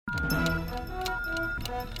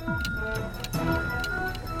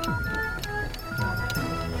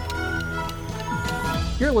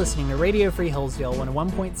You're listening to Radio Free Hillsdale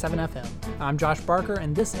 101.7 FM. I'm Josh Barker,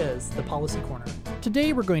 and this is the Policy Corner.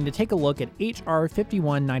 Today, we're going to take a look at H.R.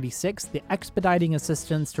 5196, the Expediting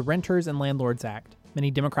Assistance to Renters and Landlords Act.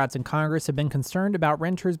 Many Democrats in Congress have been concerned about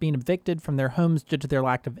renters being evicted from their homes due to their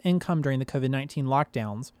lack of income during the COVID-19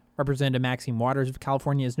 lockdowns. Representative Maxine Waters of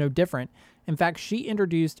California is no different. In fact, she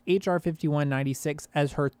introduced H.R. 5196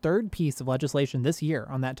 as her third piece of legislation this year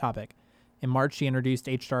on that topic. In March, she introduced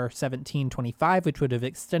H.R. 1725, which would have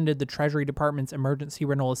extended the Treasury Department's Emergency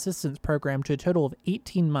Rental Assistance Program to a total of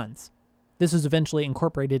 18 months. This was eventually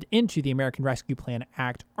incorporated into the American Rescue Plan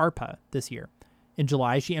Act, ARPA, this year. In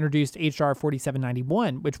July, she introduced H.R.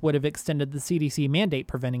 4791, which would have extended the CDC mandate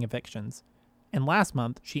preventing evictions. And last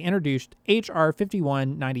month, she introduced H.R.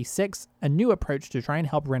 5196, a new approach to try and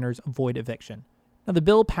help renters avoid eviction. Now, the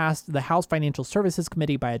bill passed the House Financial Services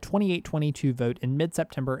Committee by a 28-22 vote in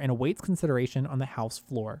mid-September and awaits consideration on the House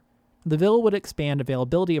floor. The bill would expand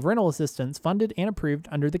availability of rental assistance funded and approved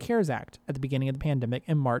under the CARES Act at the beginning of the pandemic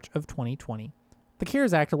in March of 2020. The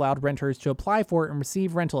CARES Act allowed renters to apply for and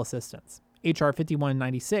receive rental assistance. H.R.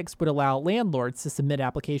 5196 would allow landlords to submit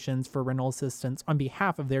applications for rental assistance on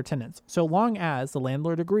behalf of their tenants, so long as the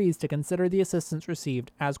landlord agrees to consider the assistance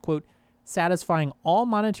received as, quote, satisfying all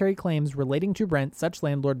monetary claims relating to rent such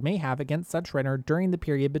landlord may have against such renter during the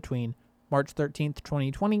period between March 13,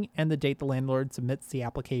 2020 and the date the landlord submits the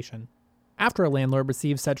application. After a landlord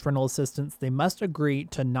receives such rental assistance, they must agree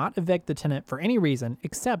to not evict the tenant for any reason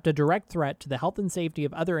except a direct threat to the health and safety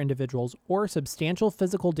of other individuals or substantial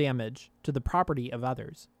physical damage to the property of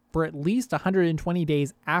others for at least 120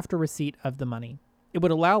 days after receipt of the money. It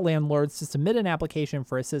would allow landlords to submit an application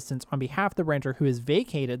for assistance on behalf of the renter who has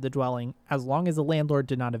vacated the dwelling as long as the landlord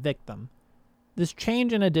did not evict them. This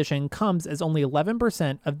change in addition comes as only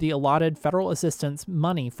 11% of the allotted federal assistance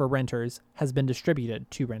money for renters has been distributed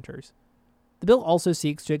to renters. The bill also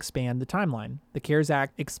seeks to expand the timeline. The CARES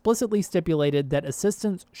Act explicitly stipulated that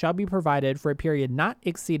assistance shall be provided for a period not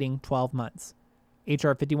exceeding 12 months.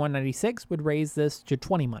 H.R. 5196 would raise this to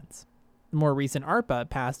 20 months. The more recent ARPA,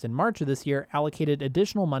 passed in March of this year, allocated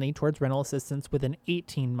additional money towards rental assistance with an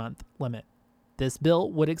 18-month limit. This bill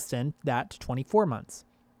would extend that to 24 months.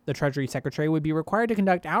 The Treasury Secretary would be required to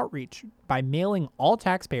conduct outreach by mailing all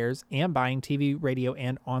taxpayers and buying TV, radio,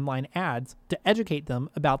 and online ads to educate them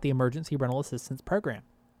about the Emergency Rental Assistance Program.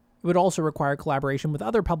 It would also require collaboration with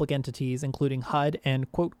other public entities, including HUD and,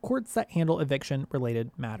 quote, courts that handle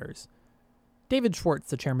eviction-related matters. David Schwartz,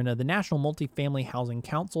 the chairman of the National Multifamily Housing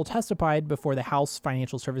Council, testified before the House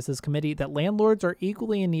Financial Services Committee that landlords are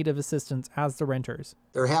equally in need of assistance as the renters.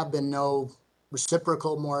 There have been no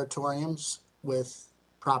reciprocal moratoriums with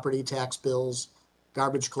property tax bills,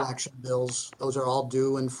 garbage collection bills. Those are all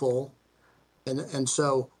due in full. And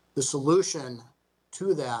so the solution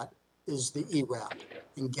to that is the ERAP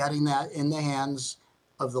and getting that in the hands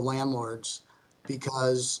of the landlords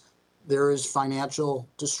because there is financial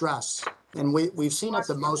distress. And we've seen it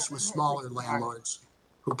the most with smaller landlords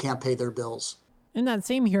who can't pay their bills. In that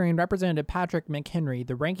same hearing, Representative Patrick McHenry,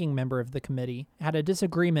 the ranking member of the committee, had a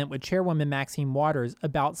disagreement with Chairwoman Maxine Waters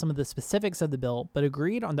about some of the specifics of the bill, but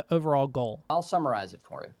agreed on the overall goal. I'll summarize it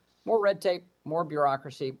for you. More red tape, more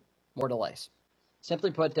bureaucracy, more delays.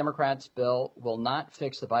 Simply put, Democrats' bill will not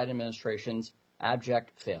fix the Biden administration's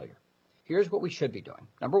abject failure. Here's what we should be doing.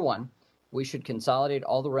 Number one, we should consolidate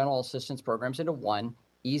all the rental assistance programs into one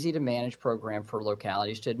easy-to-manage program for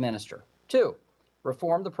localities to administer. Two,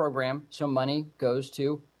 reform the program so money goes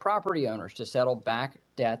to property owners to settle back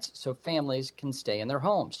debts so families can stay in their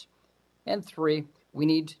homes. And three, we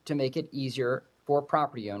need to make it easier for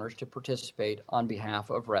property owners to participate on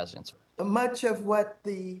behalf of residents. Much of what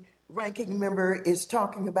the ranking member is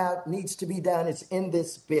talking about needs to be done. It's in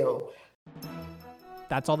this bill.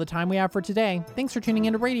 That's all the time we have for today. Thanks for tuning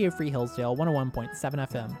in to Radio Free Hillsdale 101.7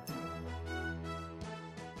 FM.